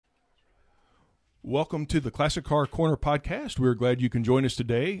Welcome to the Classic Car Corner podcast. We're glad you can join us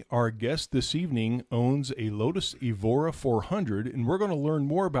today. Our guest this evening owns a Lotus Evora 400, and we're going to learn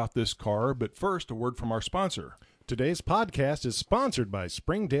more about this car. But first, a word from our sponsor. Today's podcast is sponsored by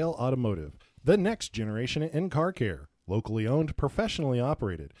Springdale Automotive, the next generation in car care. Locally owned, professionally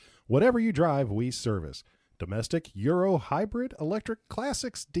operated. Whatever you drive, we service. Domestic, Euro, hybrid, electric,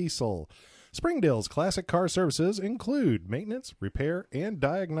 classics, diesel. Springdale's classic car services include maintenance, repair, and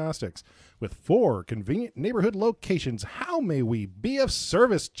diagnostics. With 4 convenient neighborhood locations, how may we be of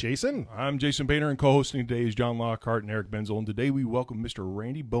service, Jason? I'm Jason Painter, and co-hosting today is John Lockhart and Eric Benzel. And today we welcome Mr.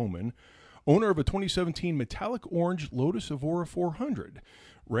 Randy Bowman, owner of a 2017 metallic orange Lotus Evora 400.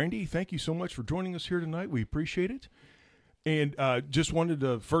 Randy, thank you so much for joining us here tonight. We appreciate it. And just wanted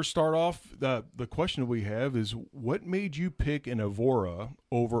to first start off, the question we have is, what made you pick an Evora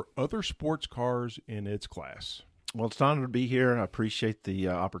over other sports cars in its class? Well, it's an honor to be here. I appreciate the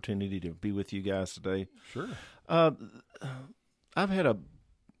opportunity to be with you guys today. Sure. I've had a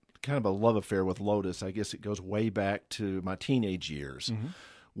kind of a love affair with Lotus. I guess it goes way back to my teenage years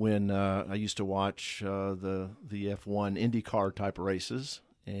when I used to watch the F1 IndyCar type races.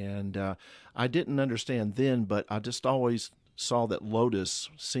 And I didn't understand then, but I just always saw that Lotus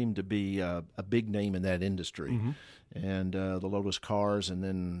seemed to be a big name in that industry. And the Lotus cars, and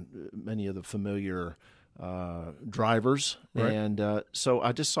then many of the familiar drivers. Right. And so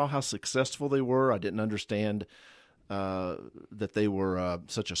I just saw how successful they were. I didn't understand that they were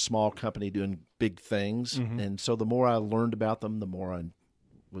such a small company doing big things. And so the more I learned about them, the more I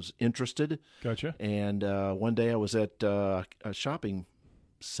was interested. Gotcha. And one day I was at a shopping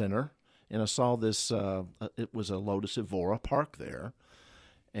center, and I saw this. It was a Lotus Evora parked there,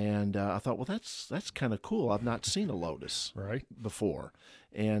 and I thought, well, that's kind of cool. I've not seen a Lotus before,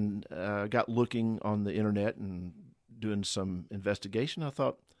 and got looking on the internet and doing some investigation. I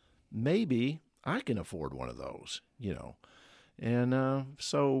thought maybe I can afford one of those, And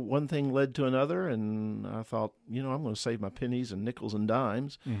so one thing led to another, and I thought, I'm going to save my pennies and nickels and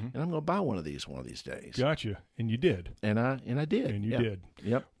dimes, and I'm going to buy one of these days. Gotcha. And you did. And I did. And you did.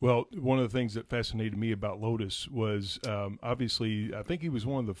 Yep. Well, one of the things that fascinated me about Lotus was obviously, I think he was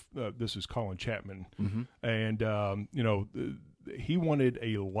one of the, this is Colin Chapman, and, he wanted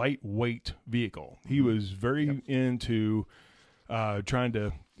a lightweight vehicle. He was very into trying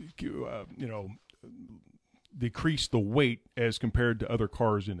to, decrease the weight as compared to other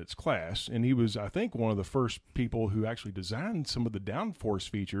cars in its class. And he was, I think, one of the first people who actually designed some of the downforce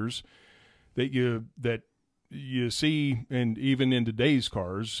features that you see, and even in today's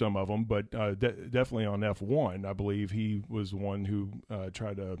cars, some of them, but definitely on F1, I believe he was the one who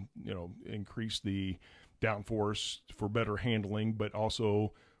tried to, increase the downforce for better handling, but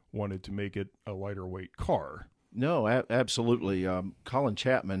also wanted to make it a lighter weight car. No, absolutely. Colin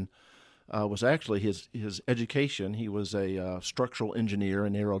Chapman was actually his education. He was a structural engineer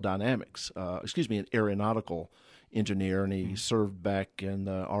in aerodynamics, an aeronautical engineer, and he served back in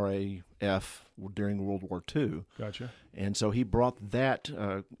the RAF during World War II. Gotcha. And so he brought that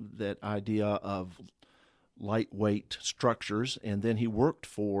idea of lightweight structures, and then he worked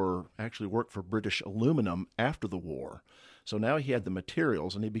for British Aluminum after the war. So now he had the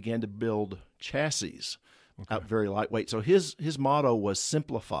materials, and he began to build chassis out very lightweight. So his motto was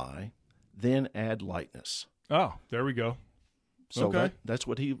simplify, then add lightness. Oh, there we go. So okay.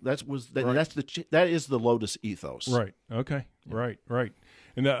 That is the Lotus ethos. Right. Okay. Yeah. Right.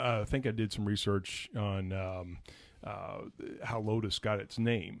 And I think I did some research on how Lotus got its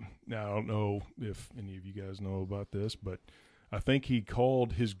name. Now, I don't know if any of you guys know about this, but I think he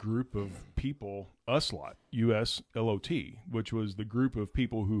called his group of people USLOT, USLOT, which was the group of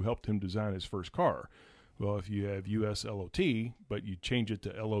people who helped him design his first car. Well, if you have USLOT, but you change it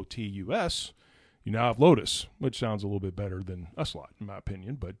to LOTUS, you now have Lotus, which sounds a little bit better than USLOT, in my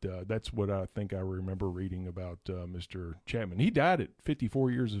opinion. But that's what I think I remember reading about Mr. Chapman. He died at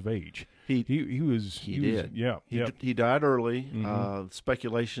 54 years of age. He did. Yeah. He died early.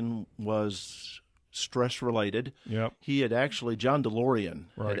 Speculation was stress related. Yep. He had actually, John DeLorean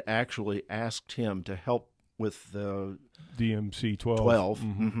had actually asked him to help with the DMC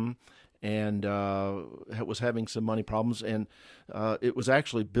 12. And was having some money problems, and it was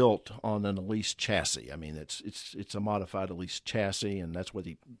actually built on an Elise chassis. I mean, it's a modified Elise chassis, and that's what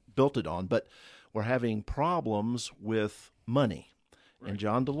he built it on. But we're having problems with money. Right. And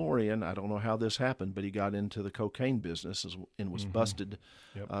John DeLorean, I don't know how this happened, but he got into the cocaine business and was busted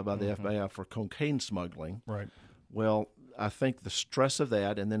by the FBI for cocaine smuggling. Right. Well, I think the stress of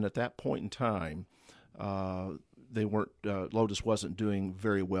that, and then at that point in time, they weren't. Lotus wasn't doing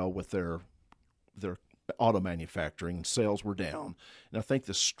very well with their auto manufacturing, and sales were down. And I think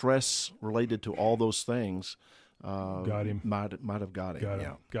the stress related to all those things got him. Might have got him. Got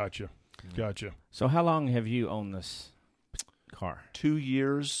him. Yeah. Gotcha. So how long have you owned this car? 2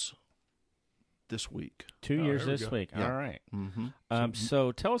 years this week. 2 Oh, years there we this go. week. Yeah. All right. Mm-hmm.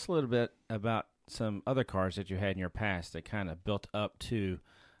 So tell us a little bit about some other cars that you had in your past that kind of built up to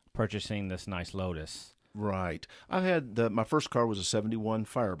purchasing this nice Lotus. Right. I had my first car was a '71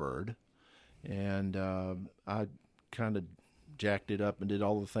 Firebird, and I kind of jacked it up and did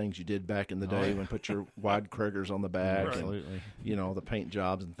all the things you did back in the day when put your wide Kriegers on the back, Absolutely. and the paint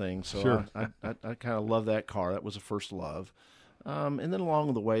jobs and things. So Sure. I kind of love that car. That was a first love. And then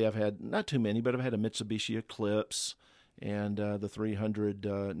along the way, I've had not too many, but I've had a Mitsubishi Eclipse and the 300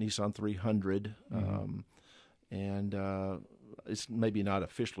 Nissan 300, and it's maybe not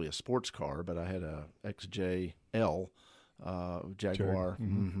officially a sports car, but I had a XJL Jaguar,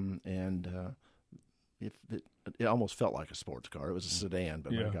 and it almost felt like a sports car. It was a sedan,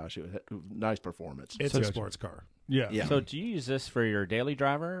 but Yeah. my gosh, it had nice performance. It's a sports car. Yeah. Yeah. So do you use this for your daily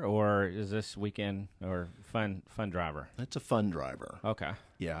driver, or is this weekend or fun driver? It's a fun driver. Okay.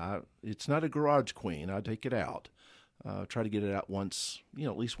 Yeah, it's not a garage queen. I take it out. Try to get it out once,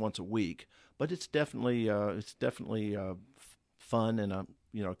 at least once a week. But it's definitely fun and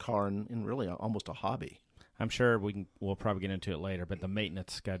a car and really almost a hobby. I'm sure we'll probably get into it later, but the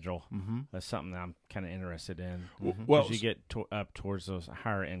maintenance schedule is something that I'm kind of interested in. Well, As you get up towards those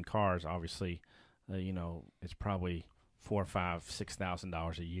higher end cars, obviously, it's probably $4,000, $5,000,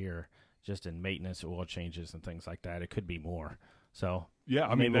 $6,000 a year just in maintenance, oil changes, and things like that. It could be more. So yeah, I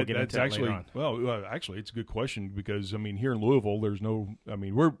maybe mean we'll get that's into it actually later on. actually it's a good question because here in Louisville there's no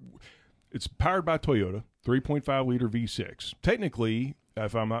it's powered by Toyota 3.5 liter V6. Technically,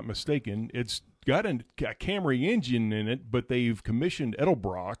 if I'm not mistaken, it's got a Camry engine in it, but they've commissioned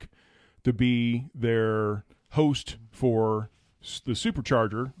Edelbrock to be their host for the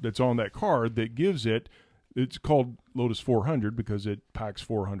supercharger that's on that car that gives it. It's called Lotus 400 because it packs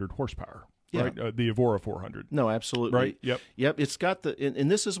 400 horsepower. Yeah. Right, the Evora 400. No, absolutely. Right. Yep. It's got and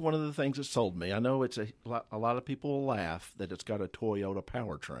this is one of the things that sold me. I know it's a lot of people will laugh that it's got a Toyota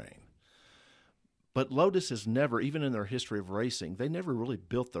powertrain. But Lotus has never, even in their history of racing, they never really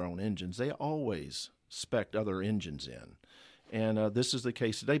built their own engines. They always spec'd other engines in. And this is the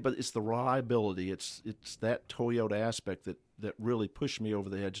case today, but it's the reliability. It's that Toyota aspect that really pushed me over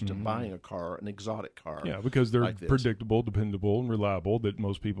the edge to buying a car, an exotic car. Yeah, because they're like this. predictable, dependable, and reliable that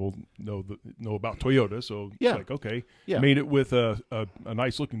most people know about Toyota. So Yeah. it's like, okay, Yeah. made it with a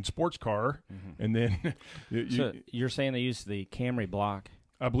nice looking sports car, and then So you're saying they use the Camry block?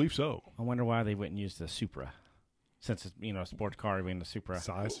 I believe so. I wonder why they wouldn't use the Supra, since it's a sports car. I mean, the Supra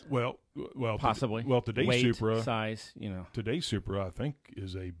Size. Well, possibly. Today's weight, Supra, size. today's Supra, I think,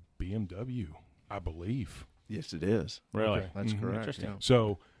 is a BMW. I believe. Yes, it is. Really? Okay. That's correct. Interesting. Yeah.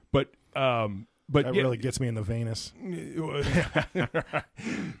 So, but That really gets me in the Venus.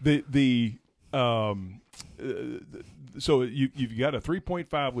 So you've got a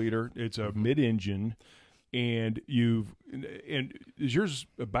 3.5 liter. It's a mid-engine, and is yours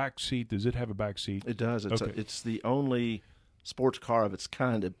a back seat? Does it have a back seat? It does. Okay. It's the only sports car of its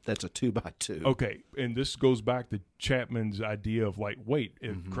kind that's a 2x2. Okay, and this goes back to Chapman's idea of lightweight.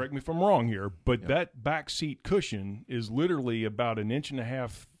 Correct me if I'm wrong here, but that back seat cushion is literally about 1.5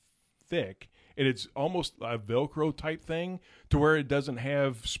 inches thick, and it's almost a Velcro type thing to where it doesn't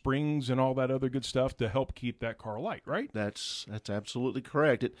have springs and all that other good stuff to help keep that car light, right? That's absolutely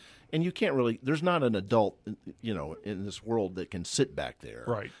correct. And you can't really. There's not an adult, in this world that can sit back there.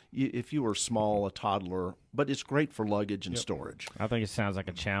 Right. If you were small, a toddler, but it's great for luggage and storage. I think it sounds like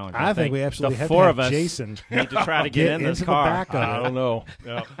a challenge. I think we absolutely the have four to of have us Jason need to try to get in this into car. the back of I it. don't know.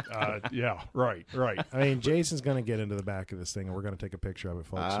 Yeah, right. I mean, Jason's going to get into the back of this thing, and we're going to take a picture of it,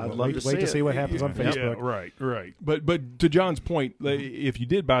 folks. I'd So love wait to wait see to it. see what happens on Facebook. Yeah, right. But to John's point, if you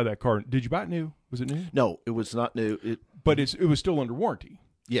did buy that car, did you buy it new? Was it new? No, it was not new. But it was still under warranty.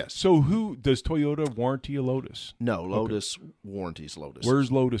 Yes. So who does Toyota warranty a Lotus? No, Lotus warranties Lotus.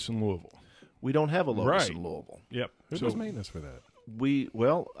 Where's Lotus in Louisville? We don't have a Lotus Right. in Louisville. Yep. Who does maintenance for that?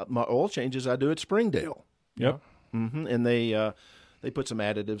 My oil changes I do at Springdale. Yep. And they put some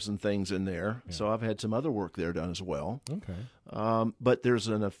additives and things in there. Yeah. So I've had some other work there done as well. Okay. But there's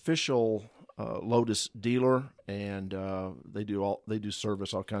an official Lotus dealer, and they do all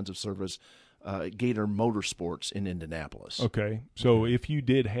kinds of service. Gator Motorsports in Indianapolis. Okay. So if you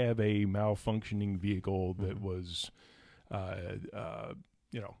did have a malfunctioning vehicle that was,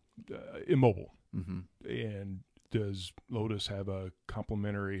 immobile, and does Lotus have a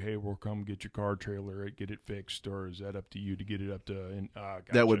complimentary? Hey, we'll come get your car trailer, get it fixed, or is that up to you to get it up to?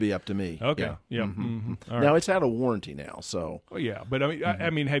 Gotcha. That would be up to me. Okay. Yeah. All Now right. it's out of warranty now, so Oh, yeah, but I mean, I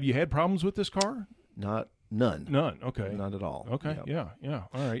mean, have you had problems with this car? none. None. Okay. Not at all. Okay. Yeah.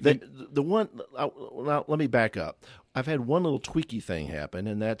 All right. The one. Now, let me back up. I've had one little tweaky thing happen,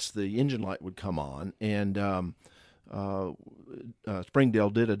 and that's the engine light would come on, and Springdale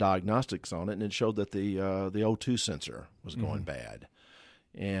did a diagnostics on it, and it showed that the O2 sensor was going bad.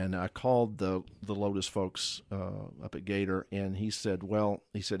 And I called the Lotus folks up at Gator, and he said,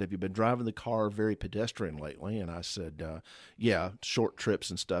 have you been driving the car very pedestrian lately? And I said, yeah, short trips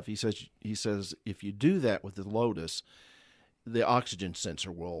and stuff. He says if you do that with the Lotus, the oxygen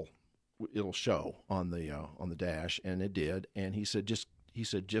sensor it'll show on the dash, and it did. And he said just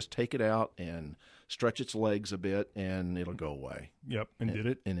take it out and stretch its legs a bit, and it'll go away. Yep. And did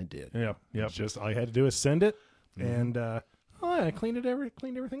it? And it did. Yep. It's just all you had to do is send it, and I cleaned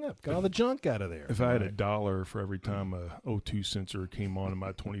everything up. Got all the junk out of there. If I had $1 for every time a O2 sensor came on in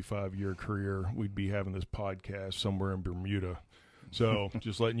my 25-year career, we'd be having this podcast somewhere in Bermuda. So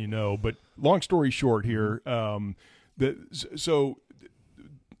just letting you know. But long story short here, so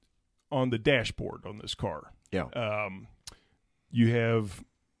on the dashboard on this car, you have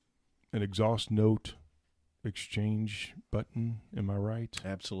an exhaust note exchange button. Am I right?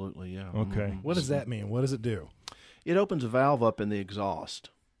 Absolutely, yeah. Okay. What does that mean? What does it do? It opens a valve up in the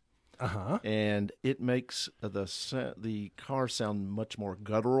exhaust, Uh-huh. and it makes the car sound much more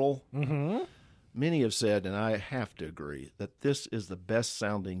guttural. Mm-hmm. Many have said, and I have to agree, that this is the best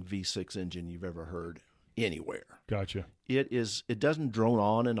sounding V6 engine you've ever heard anywhere. Gotcha. It doesn't drone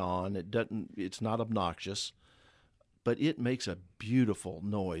on and on. It's not obnoxious, but it makes a beautiful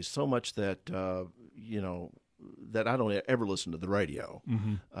noise, so much that that I don't ever listen to the radio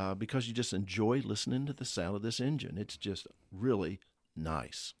because you just enjoy listening to the sound of this engine. It's just really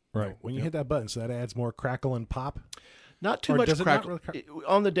nice. Right. When you hit that button, so that adds more crackle and pop. Not too Or much does it not crackle. really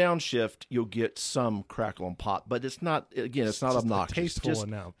On the downshift, you'll get some crackle and pop, but it's not. Again, it's not just a obnoxious. tasteful Just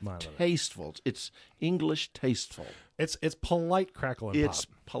amount of it. tasteful. It's English tasteful. It's polite crackle and It's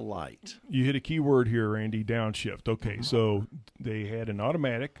pop. polite. You hit a key word here, Randy, downshift. Okay, so they had an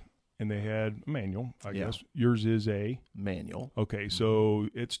automatic and they had a manual, I Yeah. guess. Yours is a Manual. okay, so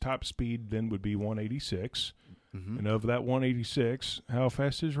its top speed then would be 186. And of that 186, how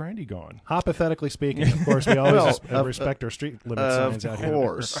fast is Randy gone? Hypothetically speaking, of course, we always Well, respect our street limit signs out Of here.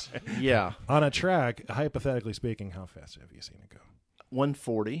 course. Yeah. On a track, hypothetically speaking, how fast have you seen it go?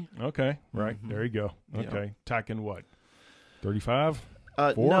 140. Okay, right. There you go. Yeah. Okay. Talking what? 35?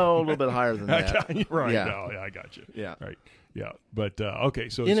 No, a little bit higher than that. right. Yeah. No, yeah, I got you. Yeah. Right. Yeah. But, okay.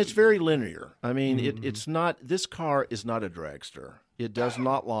 So, And it's very linear. I mean, it's not. This car is not a dragster. It does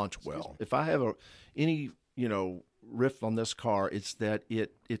not launch well. If I have any riff on this car, it's that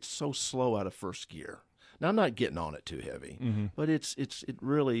it's so slow out of first gear. Now I'm not getting on it too heavy, but it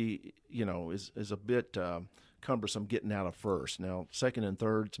really is a bit cumbersome getting out of first. Now second and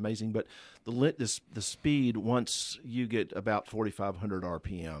third, it's amazing, but the speed once you get about 4,500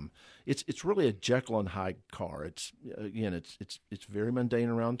 RPM, it's really a Jekyll and Hyde car. It's very mundane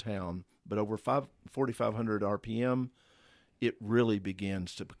around town, but over 4,500 RPM, it really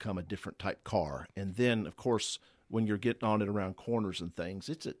begins to become a different type car. And then, of course, when you're getting on it around corners and things,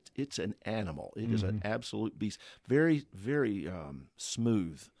 it's an animal. It is an absolute beast. Very, very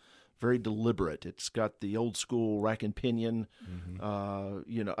smooth, very deliberate. It's got the old school rack and pinion, double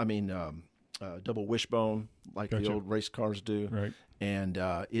wishbone like the Gotcha. old race cars do. right. And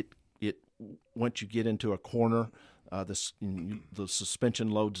it once you get into a corner, the suspension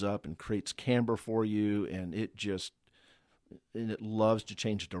loads up and creates camber for you, and it loves to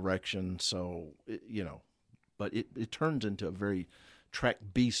change direction. So but it turns into a very track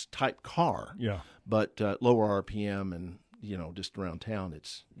beast type car. Yeah. But lower RPM and just around town,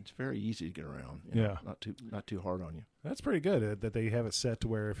 it's very easy to get around. Yeah. Not too hard on you. That's pretty good that they have it set to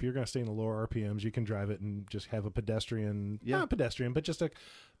where if you're going to stay in the lower RPMs, you can drive it and just have a pedestrian, not pedestrian, but just a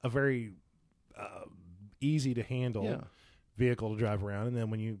very easy to handle vehicle to drive around. And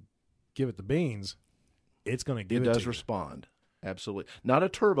then when you give it the beans, it's going to give it does to you. respond. Absolutely. Not a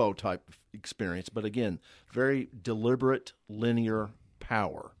turbo type experience, but again, very deliberate, linear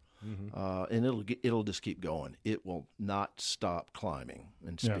power. And it'll just keep going. It will not stop climbing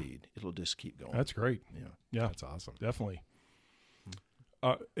in speed. It'll just keep going. That's great. Yeah. That's awesome. Definitely.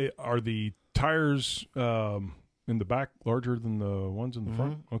 Are the tires in the back larger than the ones in the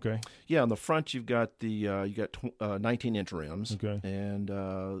front? Okay. Yeah, on the front you've got the 19-inch rims. Okay. And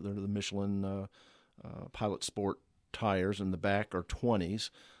they're the Michelin Pilot Sport tires, and the back are 20s.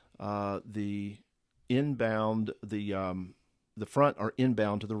 The inbound. The front are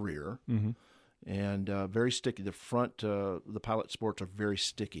inbound to the rear, and very sticky. The front, the Pilot Sports are very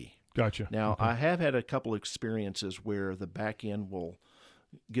sticky. Gotcha. Now, I have had a couple experiences where the back end will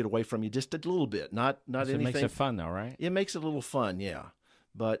get away from you just a little bit. Not So anything. it makes it fun, though, right? It makes it a little fun, yeah.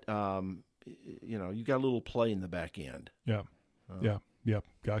 But you got a little play in the back end. Yeah.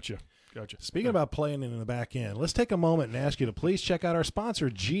 Gotcha. Speaking about playing in the back end, let's take a moment and ask you to please check out our sponsor,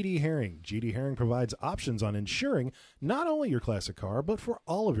 GD Herring. GD Herring provides options on insuring not only your classic car, but for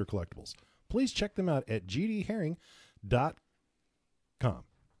all of your collectibles. Please check them out at gdherring.com.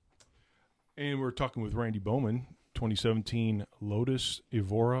 And we're talking with Randy Bowman, 2017 Lotus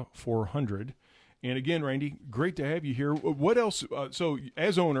Evora 400. And again, Randy, great to have you here. What else? So,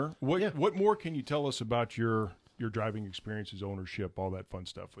 as owner, what more can you tell us about your driving experiences, ownership, all that fun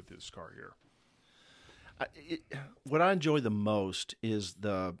stuff with this car here? What I enjoy the most is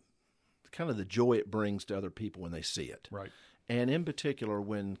the kind of the joy it brings to other people when they see it. Right. And in particular,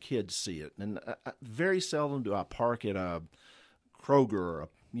 when kids see it. And very seldom do I park at a Kroger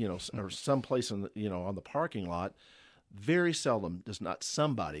or someplace on the parking lot. Very seldom does not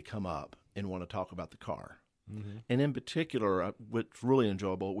somebody come up and want to talk about the car. Mm-hmm. And in particular, what's really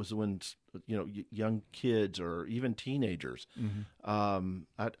enjoyable was when young kids or even teenagers. Mm-hmm.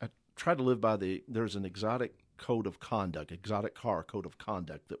 I try to live by there's an exotic car code of conduct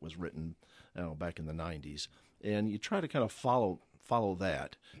that was written back in the 90s, and you try to kind of follow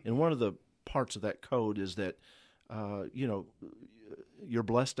that. And one of the parts of that code is that you're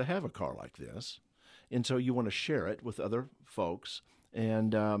blessed to have a car like this, and so you want to share it with other folks.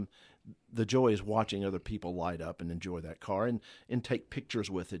 And the joy is watching other people light up and enjoy that car and take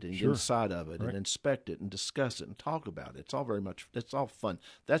pictures with it and get inside of it and inspect it and discuss it and talk about it. It's all fun.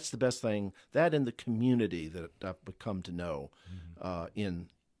 That's the best thing. That and the community that I've become to know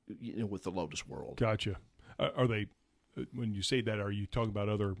with the Lotus world. Gotcha. Are they, when you say that, are you talking about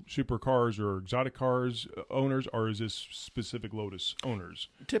other supercars or exotic cars owners, or is this specific Lotus owners?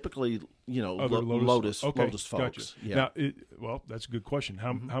 Typically, other Lotus okay. Lotus folks. Gotcha. Yeah. Now, that's a good question.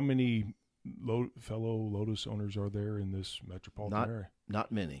 How many fellow Lotus owners are there in this metropolitan area?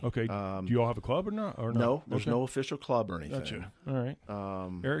 Not many. Okay. Do you all have a club or not? No, there's no official club or anything. Gotcha. All right.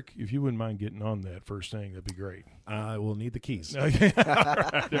 Eric, if you wouldn't mind getting on that first thing, that'd be great. I will need the keys. There you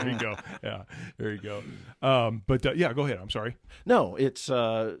go. Yeah, there you go. But go ahead. I'm sorry. No, it's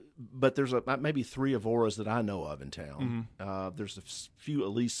but there's maybe 3 Evoras that I know of in town. Mm-hmm. There's a few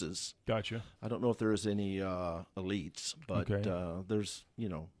Elises. Gotcha. I don't know if there's any Elites, but there's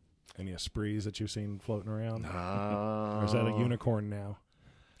Any Esprits that you've seen floating around? Or is that a unicorn now?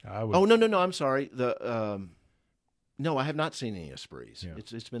 Oh, no, I'm sorry. No, I have not seen any Esprits. Yeah.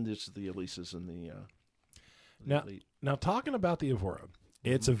 It's been just the Elises and the Elite. Now, talking about the Evora,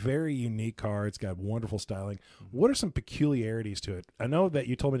 it's a very unique car. It's got wonderful styling. What are some peculiarities to it? I know that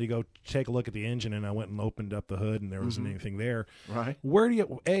you told me to go take a look at the engine, and I went and opened up the hood, and there wasn't anything there. Right. Where do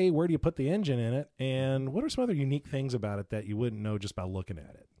you put the engine in it, and what are some other unique things about it that you wouldn't know just by looking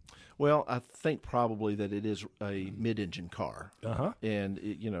at it? Well, I think probably that it is a mid-engine car, and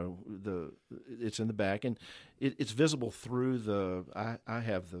it's in the back, and it's visible through the. I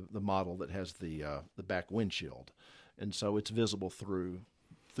have the model that has the back windshield, and so it's visible through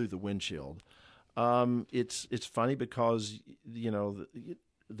the windshield. It's funny because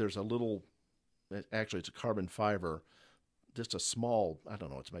there's a little. Actually, it's a carbon fiber, just a small. I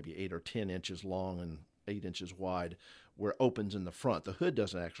don't know. It's maybe 8 or 10 inches long and 8 inches wide, where it opens in the front. The hood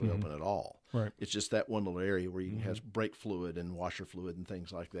doesn't actually open at all. Right. It's just that one little area where it has brake fluid and washer fluid and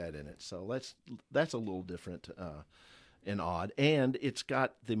things like that in it. So that's a little different and odd. And it's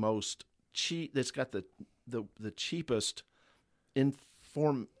got the most cheap. It's got the cheapest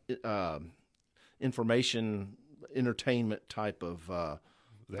information entertainment type of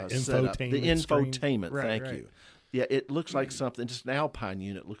setup. The infotainment. Thank you. Yeah, it looks like something. Just an Alpine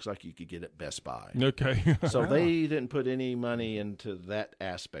unit looks like you could get at Best Buy. Okay. So they didn't put any money into that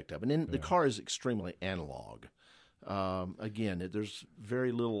aspect of it. And then the car is extremely analog. Again, there's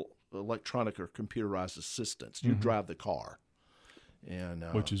very little electronic or computerized assistance. You drive the car. And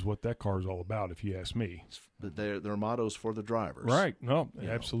which is what that car is all about, if you ask me. Their mottos for the drivers. Right. No,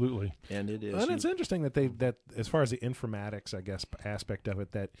 absolutely. And it is. And it's interesting that as far as the informatics, I guess, aspect of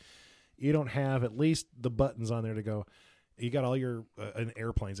it, that you don't have at least the buttons on there to go. You got all your in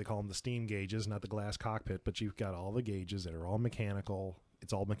airplanes, they call them the steam gauges, not the glass cockpit, but you've got all the gauges that are all mechanical.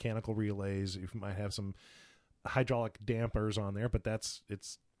 It's all mechanical relays. You might have some hydraulic dampers on there, but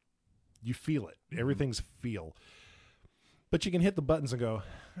you feel it. Everything's feel. But you can hit the buttons and go,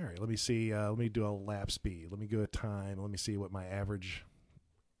 all right, let me see. Let me do a lap speed. Let me do a time. Let me see what my average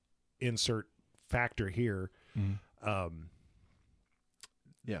insert factor here.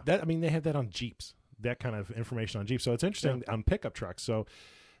 Yeah. That, I mean, they have that on Jeeps, that kind of information on Jeeps. So it's interesting on pickup trucks. So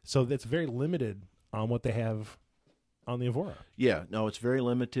it's very limited on what they have on the Evora. Yeah, no, it's very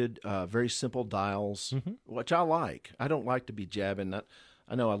limited, very simple dials, which I like. I don't like to be jabbing.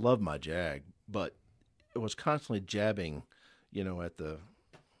 I know I love my Jag, but it was constantly jabbing,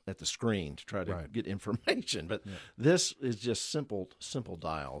 at the screen to try to get information. But this is just simple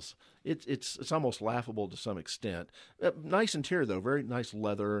dials. It's almost laughable to some extent. Nice interior though, very nice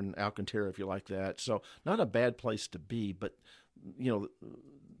leather and Alcantara if you like that. So not a bad place to be. But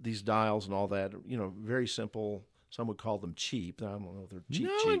these dials and all that, very simple. Some would call them cheap. I don't know if they're cheap.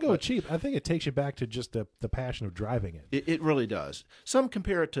 No, I wouldn't go cheap. I think it takes you back to just the passion of driving it. It really does. Some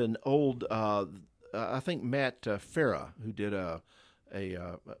compare it to an old. I think Matt Farah, who did a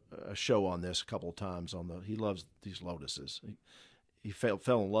show on this a couple of times he loves these Lotuses. He fell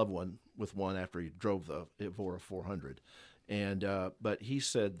in love with one after he drove the Evora 400, and but he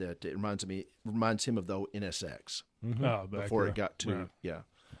said that it reminds him of the NSX before it got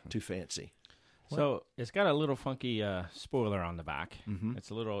too fancy. So it's got a little funky spoiler on the back. It's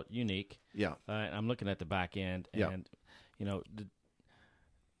a little unique. Yeah, I'm looking at the back end, and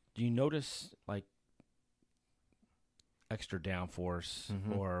do you notice like extra downforce,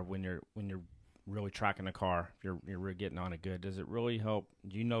 or when you're really tracking the car, if you're really getting on it good, does it really help?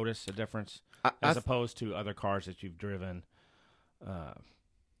 Do you notice a difference as opposed to other cars that you've driven?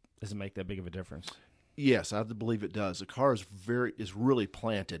 Does it make that big of a difference? Yes, I believe it does. The car is really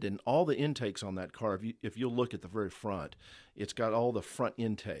planted, and all the intakes on that car. If you look at the very front, it's got all the front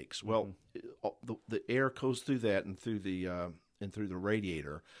intakes. Well, the air goes through that and through the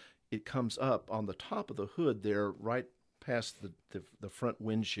radiator. It comes up on the top of the hood there, right past the front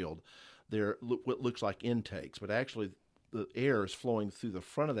windshield. There, what looks like intakes, but actually the air is flowing through the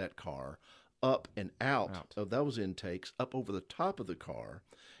front of that car, up and out of those intakes, up over the top of the car,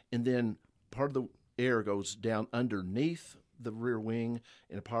 and then part of the air goes down underneath the rear wing,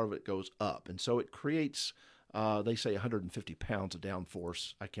 and a part of it goes up, and so it creates. They say 150 pounds of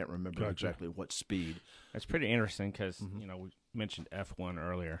downforce. I can't remember exactly what speed. That's pretty interesting because we mentioned F1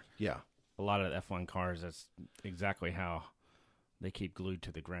 earlier. Yeah, a lot of F1 cars. That's exactly how they keep glued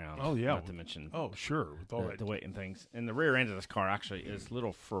to the ground. Oh yeah, not to mention. Oh sure, with all the weight and things. And the rear end of this car actually is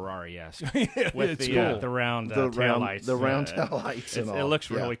little Ferrari-esque with the round tail lights. The round tail lights. And all. It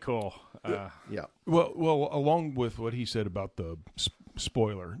looks really cool. Yeah. Well, along with what he said about the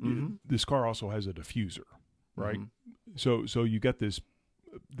spoiler, this car also has a diffuser, right? So you got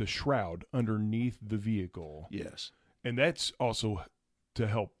the shroud underneath the vehicle. Yes. And that's also to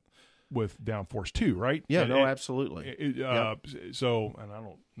help with downforce too, right? Yeah, and, absolutely. So, and I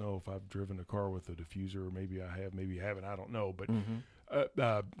don't know if I've driven a car with a diffuser, or maybe I have, maybe I haven't. I don't know. But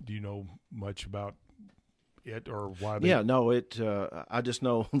do you know much about it or why? I just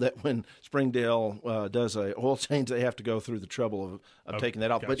know that when Springdale does a oil change, they have to go through the trouble of taking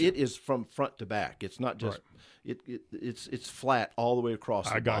that off. Gotcha. But it is from front to back. It's not just it's flat all the way across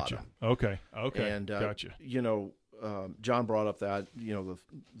the bottom. Okay. And gotcha. John brought up that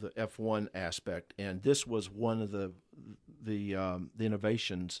the F1 aspect, and this was one of the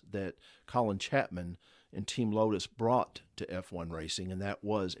innovations that Colin Chapman and Team Lotus brought to F1 racing, and that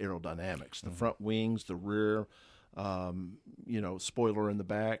was aerodynamics. The front wings, the rear, spoiler in the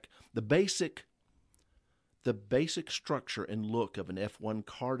back. The basic structure and look of an F1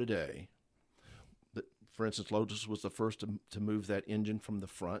 car today. For instance, Lotus was the first to move that engine from the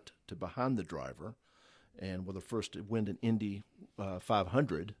front to behind the driver, and were the first to win an Indy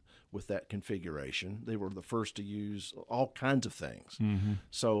 500 with that configuration. They were the first to use all kinds of things.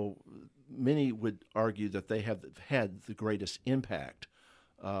 So many would argue that they have had the greatest impact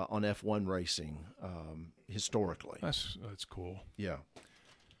on F1 racing historically. That's cool. Yeah.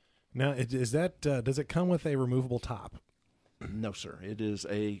 Now, does it come with a removable top? No, sir. It is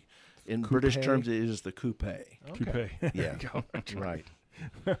in coupe? British terms, it is the coupe. Okay. Coupe. Yeah, right.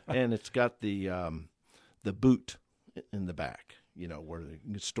 And it's got the boot in the back, where you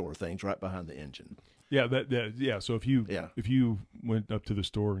can store things right behind the engine. Yeah, So if you went up to the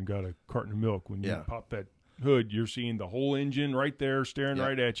store and got a carton of milk, when you pop that hood, you're seeing the whole engine right there staring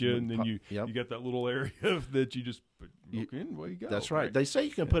right at you, and then you got that little area that you just put milk in. Well, you go. That's right. They say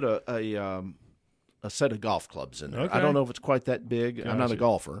you can put a set of golf clubs in there. Okay. I don't know if it's quite that big. Gotcha. I'm not a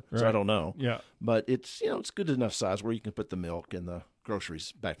golfer, so I don't know. Yeah, but it's it's good enough size where you can put the milk and the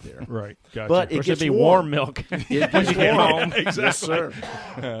groceries back there. Right. Gotcha. But it gets warm milk. It gets warm. Exactly. Yes, sir.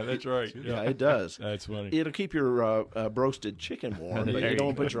 That's right. Yeah, it does. That's funny. It'll keep your broasted chicken warm, but you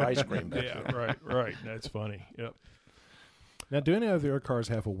don't put your ice cream back there. Right. That's funny. Yep. Now, do any of your cars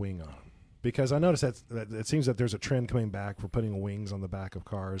have a wing on them? because I noticed that it seems that there's a trend coming back for putting wings on the back of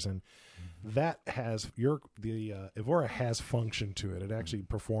cars, and that has the Evora has function to it. It actually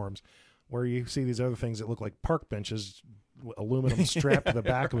performs. Where you see these other things that look like park benches, aluminum strapped to the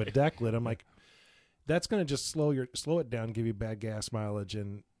back of a deck lid, I'm like, that's going to just slow it down, give you bad gas mileage,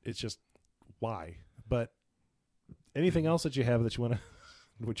 and it's just why. But anything else that you have that you want to,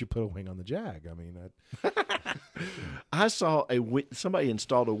 would you put a wing on the Jag? I mean, I saw somebody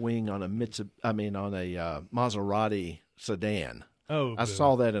installed a wing on a Maserati sedan. Oh, I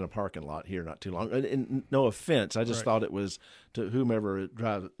saw that in a parking lot here not too long. And no offense, I just thought it was to whomever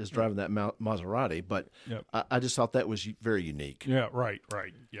is driving that Maserati, but I just thought that was very unique. Yeah, right.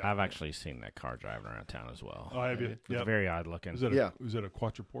 Yeah, I've actually seen that car driving around town as well. Oh, have you? It's very odd looking. Is it a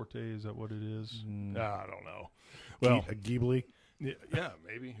Quattroporte? Is that what it is? I don't know. Well, a Ghibli. Yeah,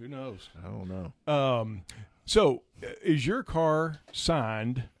 maybe. Who knows? I don't know. So, is your car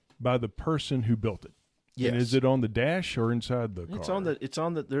signed by the person who built it? Yes. And is it on the dash or inside the car? It's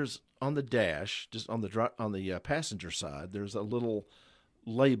on the dash, just on the passenger side. There's a little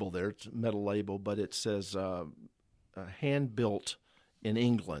label there. It's a metal label, but it says hand built in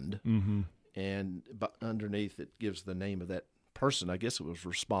England, and underneath it gives the name of that person. I guess it was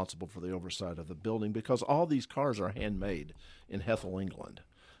responsible for the oversight of the building, because all these cars are handmade in Hethel, England.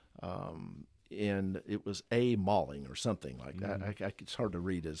 And it was A. Malling or something like that. It's hard to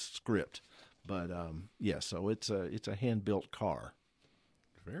read his script. But so it's a hand built car.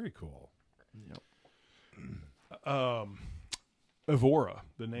 Very cool. Yep. Evora,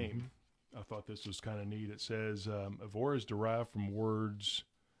 the name. I thought this was kind of neat. It says Evora is derived from words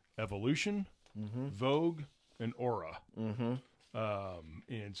evolution, vogue, and aura.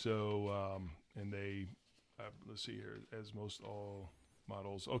 And so and they let's see here, as most all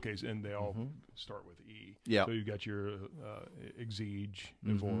models. Okay, and they all start with E. Yeah. So you got your Exige,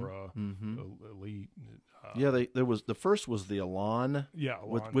 Evora, Elite. There was the first was the Elan. Yeah,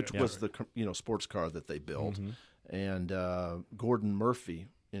 Elan, which was the sports car that they built, and Gordon Murphy,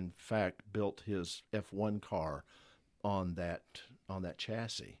 in fact, built his F1 car on that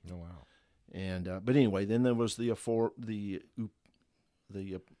chassis. Oh wow! And but anyway, then there was the Upera.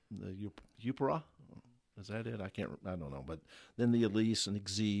 Is that it? I don't know. But then the Elise and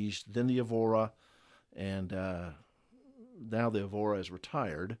Exige, then the Evora, and now the Evora is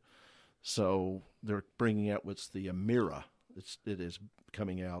retired. So they're bringing out what's the Emira. It is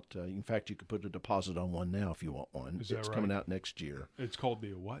coming out. In fact, you could put a deposit on one now if you want one. Is that it's right? coming out next year. It's called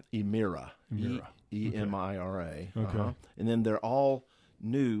the what? Emira. Emira. Emira. Okay. And then they're all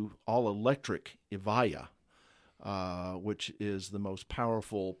new, all electric Evija. Which is the most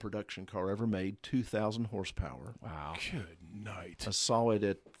powerful production car ever made, 2,000 horsepower. Wow. Good night. I saw it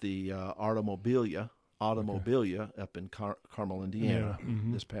at the Automobilia up in Carmel, Indiana,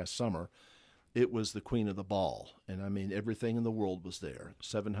 this past summer. It was the queen of the ball. And I mean, everything in the world was there.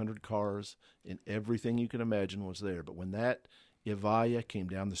 700 cars and everything you can imagine was there. But when that Evija came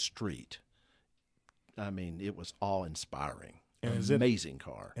down the street, I mean, it was awe-inspiring. And amazing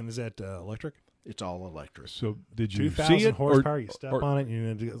car. And is that electric? It's all electric. So did you 2,000 see it? horsepower. You step on it,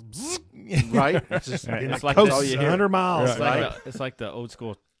 and it goes Right? It's just It's like all you hear. 100 miles. Right. It's like the old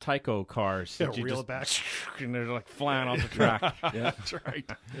school Tyco cars. that you Reel just- it back. and they're like flying off the track. Yeah. That's right.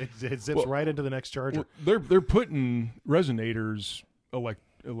 It zips right into the next charger. Well, they're putting resonators,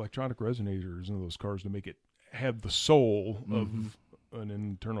 electronic resonators in those cars to make it have the soul of an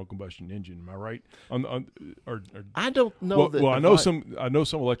internal combustion engine. Am I right? I don't know that. Well, I know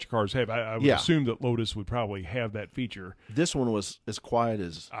some electric cars have. I would Yeah. assume that Lotus would probably have that feature. This one was as quiet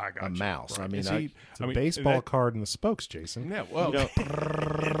as I got a you. mouse. Right. I mean, And It's a baseball card in the spokes, Jason. Yeah, well,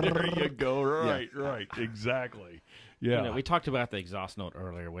 there you go. Right, exactly. Yeah, We talked about the exhaust note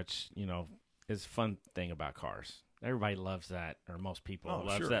earlier, which is a fun thing about cars. Everybody loves that, or most people Oh,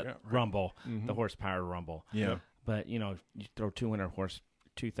 loves sure, that yeah, right. rumble, the horsepower rumble. yeah. But you throw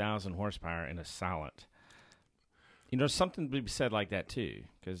 2,000 horsepower in a silent. Something to be said like that too.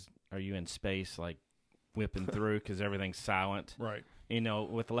 Because are you in space, like whipping through because everything's silent? right.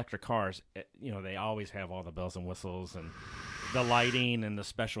 With electric cars, they always have all the bells and whistles and the lighting and the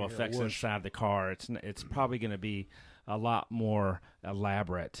special effects inside the car. It's probably going to be a lot more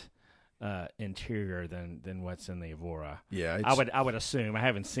elaborate interior than what's in the Evora. Yeah, it's I would assume. I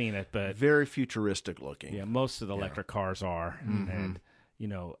haven't seen it, but very futuristic looking. yeah, most of the electric cars are, and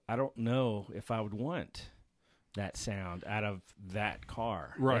I don't know if I would want that sound out of that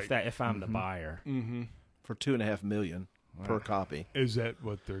car. Right. If I'm the buyer. Mm-hmm. For $2.5 million. per copy. Is that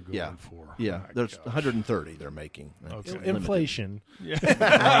what they're going Yeah. for? Yeah, My there's gosh. 130 they're making. Okay. It's limited. Inflation.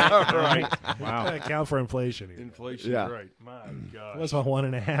 Right. Wow. Account for inflation here. Inflation. Yeah. Right. My gosh. It was about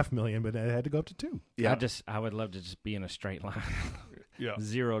 1.5 million, but it had to go up to 2. Yeah. I would love to just be in a straight line, Yeah.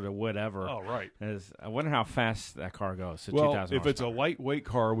 0 to whatever. Oh, right. I wonder how fast that car goes. So Well, 2,000 if it's a horsepower. lightweight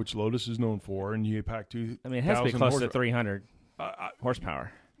car, which Lotus is known for, and you pack I mean, it has to be 2,000 close to horsepower- 300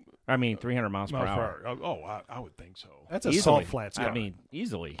 horsepower. I mean, 300 miles per hour. I would think so. That's a Easily. salt flats car. I mean,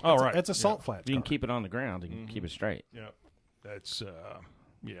 easily. Oh, right. That's a salt flats You can car. keep it on the ground and keep it straight. Yeah. That's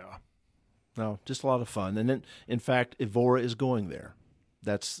yeah. No, just a lot of fun. And then, in fact, Evora is going there.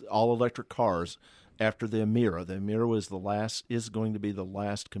 That's all electric cars after the Emira. The Emira is going to be the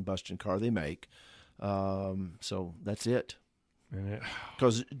last combustion car they make. So that's it. And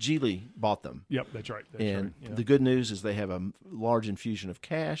Because Geely bought them. yep, that's right. That's And right. Yeah. the good news is they have a large infusion of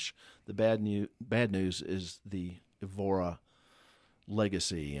cash. The bad news is the Evora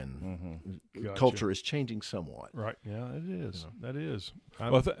legacy and Gotcha. culture is changing somewhat. Right. Yeah, it is. That is.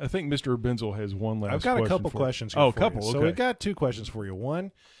 Well, I think Mr. Benzel has one last I've got a question couple for- questions here Oh, a for couple. you. Okay. So we've got 2 questions for you.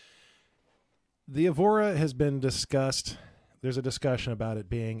 One, the Evora has been discussed. There's a discussion about it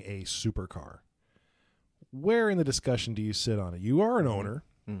being a supercar. Where in the discussion do you sit on it? You are an owner.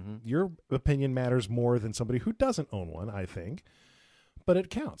 Your opinion matters more than somebody who doesn't own one, I think. But it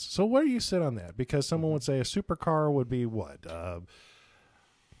counts. So where do you sit on that? Because someone would say a supercar would be what?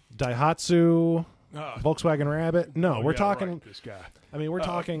 Daihatsu, Volkswagen Rabbit? No, Oh, we're yeah, talking. right, this guy. I mean, we're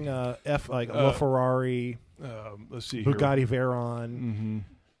talking LaFerrari, Let's see. here. Bugatti Veyron. Mm-hmm.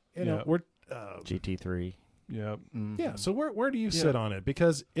 You know, Yeah. we're GT3. Yeah. yeah. So where do you sit on it?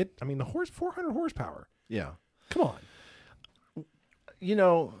 Because it, I mean, the 400 horsepower. Yeah. Come on. You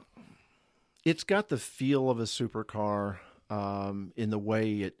know, it's got the feel of a supercar in the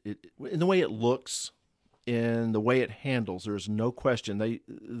way it looks, in the way it handles. There's no question.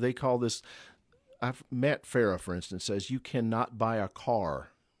 They call this. Matt Farah, for instance, says you cannot buy a car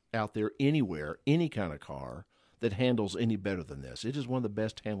out there anywhere, any kind of car, that handles any better than this. It is one of the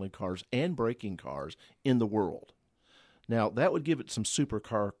best handling cars and braking cars in the world. Now, that would give it some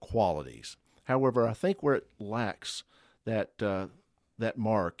supercar qualities. However, I think where it lacks that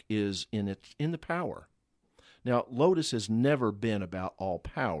mark is in the power. Now, Lotus has never been about all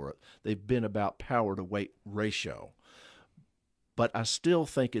power. They've been about power to weight ratio. But I still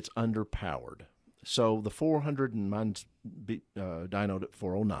think it's underpowered. So the 400 and mine's dynoed at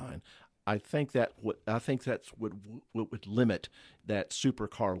 409. I think that's what would limit that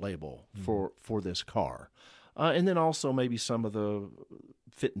supercar label for this car, and then also maybe some of the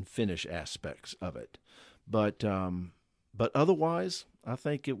fit and finish aspects of it, but otherwise, I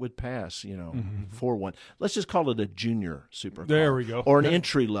think it would pass. 4-1. Let's just call it a junior supercar. There we go. Or an Yeah.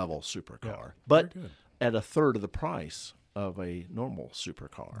 entry level supercar, but at a third of the price of a normal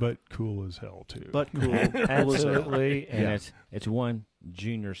supercar. But cool as hell too. But cool. Cool as hell. Absolutely. And Yeah. it's one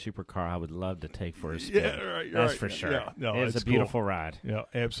junior supercar I would love to take for a spin. Yeah, right, That's right. for sure. Yeah. No, it's it's a beautiful cool. ride. Yeah,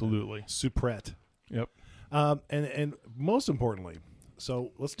 absolutely. Supret. Yep. And most importantly,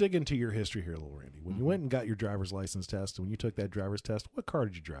 so let's dig into your history here, little Randy. When you went and got your driver's license test, when you took that driver's test, what car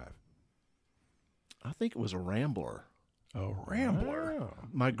did you drive? I think it was a Rambler. A Rambler. Oh.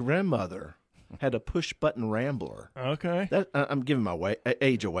 My grandmother had a push-button Rambler. Okay. I'm giving my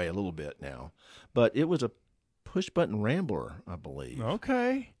age away a little bit now, but it was a push-button Rambler, I believe.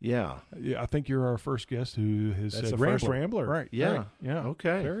 Okay. Yeah. Yeah, I think you're our first guest who has That's said the first Rambler. Rambler. Right. Yeah. right, Yeah.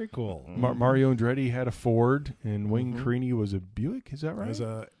 Okay. Very cool. Mario Andretti had a Ford, and Wayne Creaney was a Buick. Is that It right?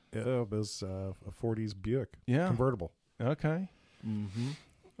 was a 40s Buick Yeah. convertible. Okay. Mm-hmm.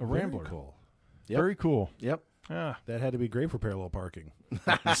 A Rambler. Very cool. Yep. Very cool. Yep. Ah. That had to be great for parallel parking.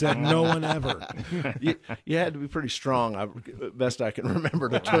 He said no one ever. You had to be pretty strong, best I can remember,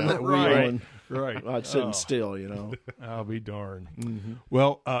 to turn that wheel, Right. and Right. I'd sitting still. I'll be darned.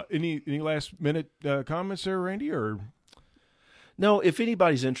 Well, any last minute comments there, Randy? Or No, if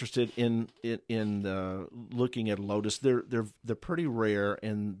anybody's interested in looking at a Lotus, they're pretty rare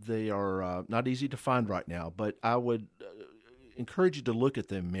and they are not easy to find right now. But I would encourage you to look at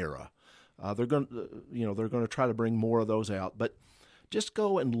the Emira. They're going to try to bring more of those out, but just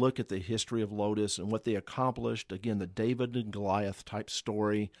go and look at the history of Lotus and what they accomplished. Again, the David and Goliath type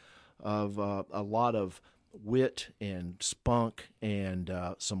story of a lot of wit and spunk and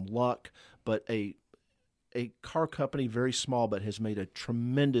some luck, but a car company, very small, but has made a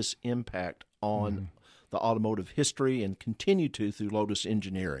tremendous impact on the automotive history and continue to through Lotus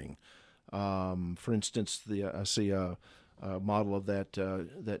Engineering. For instance, I see a model of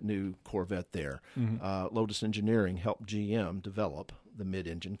that new Corvette there. Lotus Engineering helped GM develop the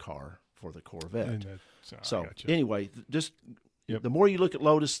mid-engine car for the Corvette. And that's, I So gotcha. anyway, just Yep. the more you look at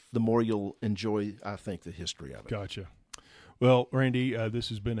Lotus, the more you'll enjoy, I think, the history of it. Gotcha. Well, Randy, this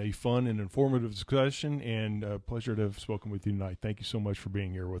has been a fun and informative discussion, and a pleasure to have spoken with you tonight. Thank you so much for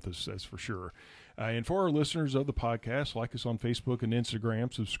being here with us, that's for sure. And for our listeners of the podcast, like us on Facebook and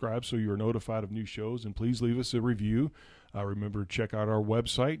Instagram, subscribe so you are notified of new shows, and please leave us a review. Remember to check out our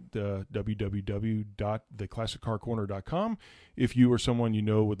website, www.theclassiccarcorner.com. If you or someone you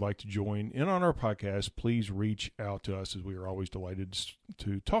know would like to join in on our podcast, please reach out to us, as we are always delighted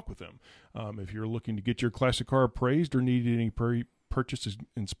to talk with them. If you're looking to get your classic car appraised or need any purchase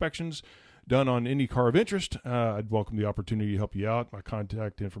inspections done on any car of interest, I'd welcome the opportunity to help you out. My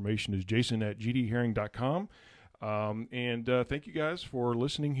contact information is jason@gdherring.com. And thank you guys for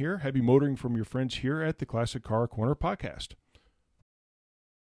listening here. Happy motoring from your friends here at the Classic Car Corner podcast.